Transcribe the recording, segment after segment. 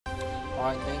All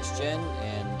right, thanks, Jen.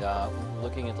 And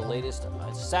looking at the latest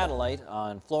satellite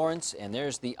on Florence, and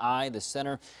there's the eye, the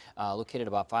center, located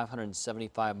about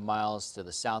 575 miles to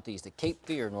the southeast of Cape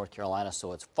Fear, North Carolina.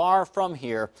 So it's far from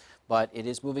here, but it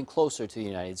is moving closer to the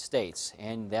United States.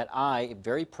 And that eye,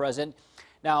 very present.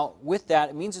 Now, with that,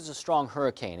 it means it's a strong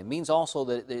hurricane. It means also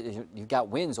that you've got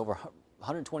winds over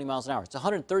 120 miles an hour. It's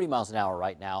 130 miles an hour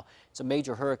right now. It's a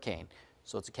major hurricane.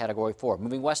 So it's a Category 4.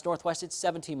 Moving west-northwest, it's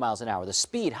 17 miles an hour. The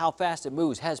speed, how fast it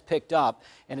moves, has picked up,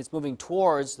 and it's moving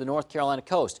towards the North Carolina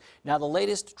coast. Now, the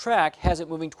latest track has it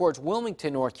moving towards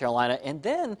Wilmington, North Carolina, and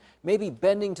then maybe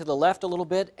bending to the left a little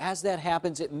bit. As that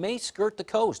happens, it may skirt the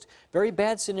coast. Very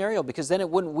bad scenario, because then it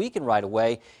wouldn't weaken right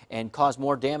away and cause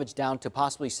more damage down to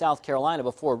possibly South Carolina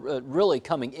before really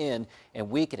coming in and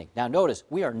weakening. Now, notice,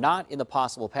 we are not in the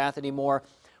possible path anymore.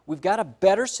 We've got a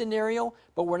better scenario,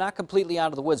 but we're not completely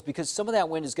out of the woods because some of that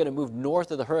wind is going to move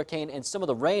north of the hurricane and some of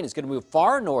the rain is going to move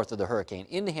far north of the hurricane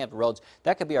into Hampton Roads.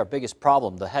 That could be our biggest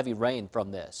problem, the heavy rain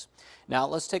from this. Now,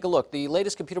 let's take a look. The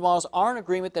latest computer models are in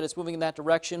agreement that it's moving in that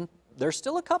direction. There's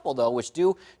still a couple, though, which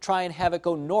do try and have it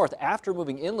go north after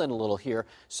moving inland a little here.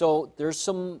 So there's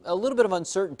a little bit of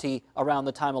uncertainty around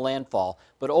the time of landfall.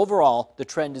 But overall, the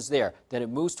trend is there. Then it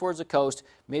moves towards the coast,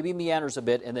 maybe meanders a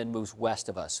bit, and then moves west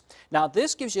of us. Now,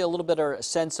 this gives you a little bit of a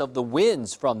sense of the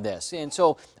winds from this. And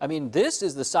so, I mean, this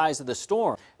is the size of the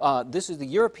storm. This is the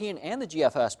European and the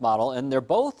GFS model, and they're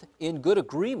both in good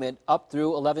agreement up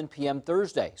through 11 p.m.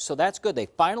 Thursday. So that's good. They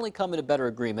finally come in a better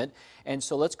agreement. And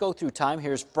so let's go through time.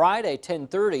 Here's Friday,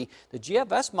 10:30. The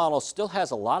GFS model still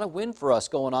has a lot of wind for us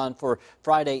going on for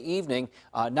Friday evening,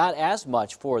 not as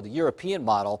much for the European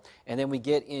model. And then we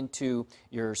get into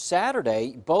your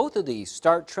Saturday. Both of these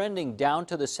start trending down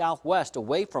to the southwest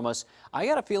away from us. I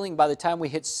got a feeling by the time we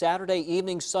hit Saturday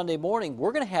evening, Sunday morning,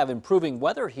 we're going to have improving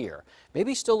weather here.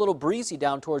 Maybe still a little breezy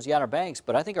down towards the Outer Banks,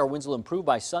 but I think our winds will improve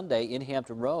by Sunday in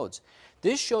Hampton Roads.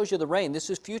 This shows you the rain.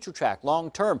 This is future track, long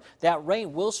term. That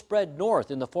rain will spread north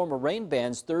in the form of rain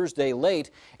bands Thursday late,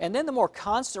 and then the more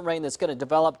constant rain that's going to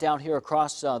develop down here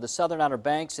across the southern Outer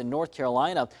Banks in North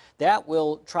Carolina, that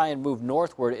will try and move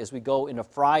northward as we go into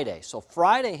Friday. So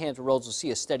Friday, Hampton Roads will see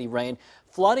a steady rain.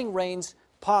 Flooding rains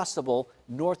possible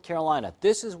North Carolina.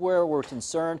 This is where we're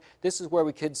concerned. This is where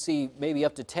we could see maybe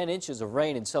up to 10 inches of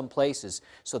rain in some places.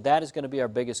 So that is going to be our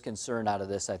biggest concern out of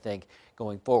this, I think,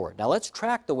 going forward. Now let's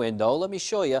track the wind, though. Let me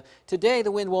show you. Today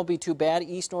the wind won't be too bad.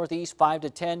 East-northeast 5 to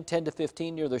 10, 10 to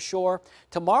 15 near the shore.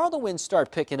 Tomorrow the winds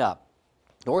start picking up.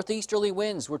 Northeasterly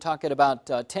winds, we're talking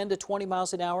about 10 to 20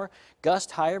 miles an hour,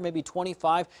 gust higher, maybe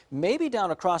 25, maybe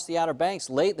down across the Outer Banks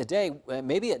late in the day,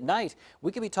 maybe at night.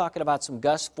 We could be talking about some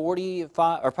gusts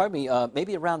 45, or pardon me,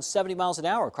 maybe around 70 miles an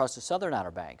hour across the southern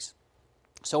Outer Banks.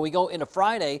 So we go into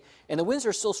Friday, and the winds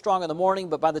are still strong in the morning,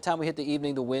 but by the time we hit the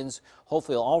evening, the winds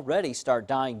hopefully will already start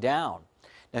dying down.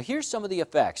 Now here's some of the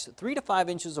effects. 3 to 5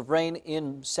 inches of rain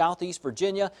in southeast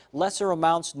Virginia, lesser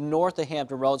amounts north of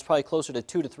Hampton Roads, probably closer to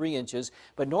 2 to 3 inches.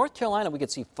 But North Carolina, we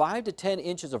could see 5 to 10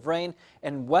 inches of rain,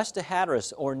 and west of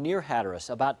Hatteras or near Hatteras,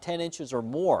 about 10 inches or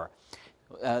more.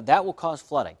 That will cause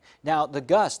flooding. Now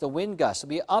the wind gusts will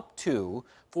be up to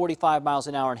 45 miles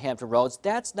an hour in Hampton Roads.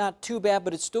 That's not too bad,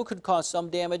 but it still could cause some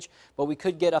damage. But we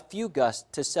could get a few gusts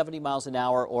to 70 miles an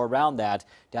hour or around that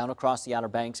down across the Outer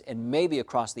Banks and maybe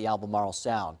across the Albemarle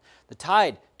Sound. The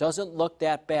tide doesn't look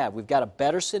that bad. We've got a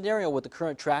better scenario with the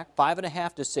current track,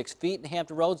 5.5 to 6 feet in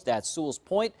Hampton Roads. That's Sewell's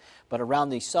Point. But around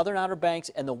the southern Outer Banks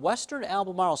and the western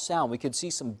Albemarle Sound, we could see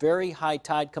some very high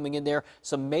tide coming in there,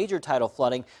 some major tidal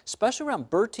flooding, especially around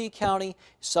Bertie County,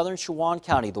 southern Chowan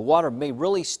County. The water may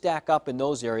really stack up in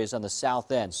those areas on the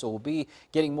south end. So we'll be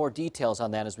getting more details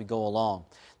on that as we go along.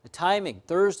 The timing,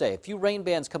 Thursday, a few rain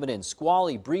bands coming in,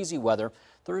 squally, breezy weather.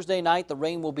 Thursday night, the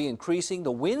rain will be increasing.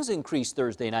 The winds increase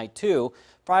Thursday night, too.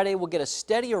 Friday, we'll get a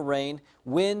steadier rain.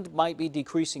 Wind might be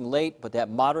decreasing late, but that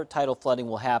moderate tidal flooding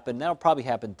will happen. That'll probably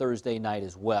happen Thursday night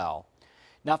as well.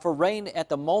 Now for rain at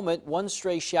the moment, one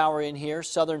stray shower in here,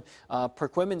 southern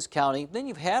Perquimans County. Then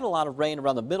you've had a lot of rain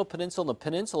around the Middle Peninsula and the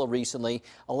Peninsula recently.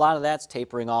 A lot of that's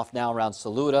tapering off now around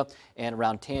Saluda and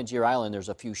around Tangier Island. There's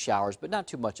a few showers, but not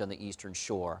too much on the eastern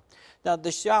shore. Now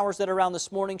the showers that are around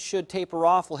this morning should taper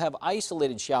off. We'll have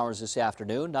isolated showers this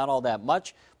afternoon, not all that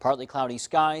much. Partly cloudy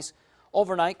skies.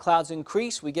 Overnight, clouds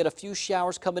increase. We get a few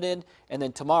showers coming in, and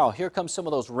then tomorrow, here comes some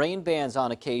of those rain bands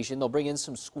on occasion. They'll bring in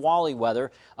some squally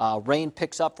weather. Rain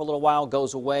picks up for a little while,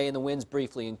 goes away, and the winds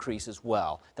briefly increase as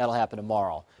well. That'll happen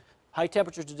tomorrow. High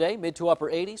temperatures today, mid to upper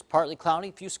 80s, partly cloudy,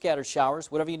 a few scattered showers.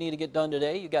 Whatever you need to get done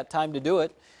today, you got time to do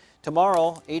it.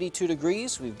 Tomorrow, 82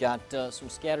 degrees. We've got some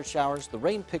scattered showers. The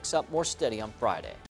rain picks up more steady on Friday.